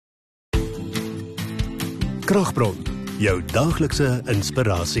Kragbron, jou daaglikse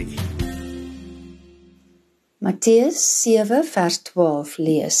inspirasie. Matteus 7 vers 12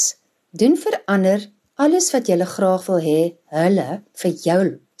 lees: Doen vir ander alles wat julle graag wil hê, hulle vir jou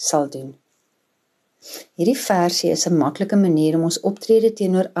sal doen. Hierdie versie is 'n maklike manier om ons optrede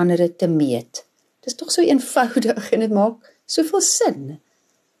teenoor ander te meet. Dit is tog so eenvoudig en dit maak soveel sin.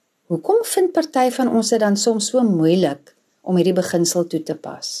 Hoekom vind party van ons dit dan soms so moeilik om hierdie beginsel toe te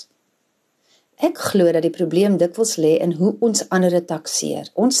pas? Ek glo dat die probleem dikwels lê in hoe ons ander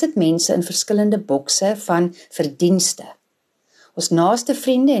takseer. Ons sit mense in verskillende bokse van verdienste. Ons naaste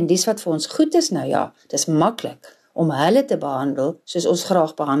vriende en dies wat vir ons goed is, nou ja, dis maklik om hulle te behandel soos ons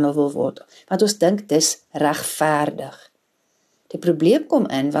graag behandel wil word, want ons dink dis regverdig. Die probleem kom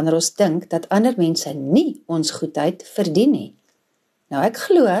in wanneer ons dink dat ander mense nie ons goedheid verdien nie. Nou ek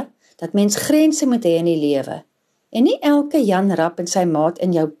glo dat mens grense moet hê in die lewe, en nie elke Jan Rap en sy maat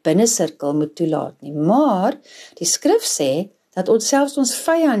in jou binnesirkel moet toelaat nie, maar die skrif sê dat ons selfs ons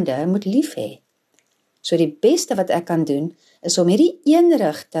vyande moet lief hê. So die beste wat ek kan doen, is om hierdie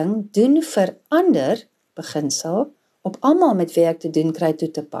eenrigting doen vir ander beginsel op almal met wie ek te doen kry toe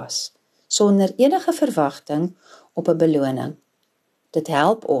te pas, sonder enige verwagting op 'n beloning. Dit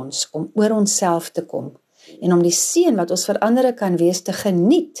help ons om oor onsself te kom en om die seën wat ons vir ander kan wees te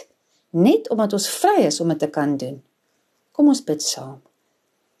geniet, net omdat ons vry is om dit te kan doen. Kom ons bid saam.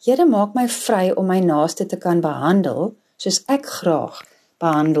 Here, maak my vry om my naaste te kan behandel soos ek graag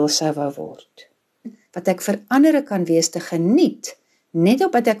behandel sou wou word. Wat ek vir ander kan wees te geniet, net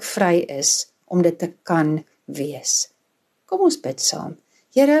omdat ek vry is om dit te kan wees. Kom ons bid saam.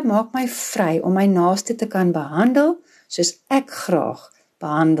 Here, maak my vry om my naaste te kan behandel soos ek graag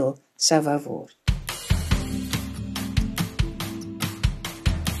behandel sou wou word.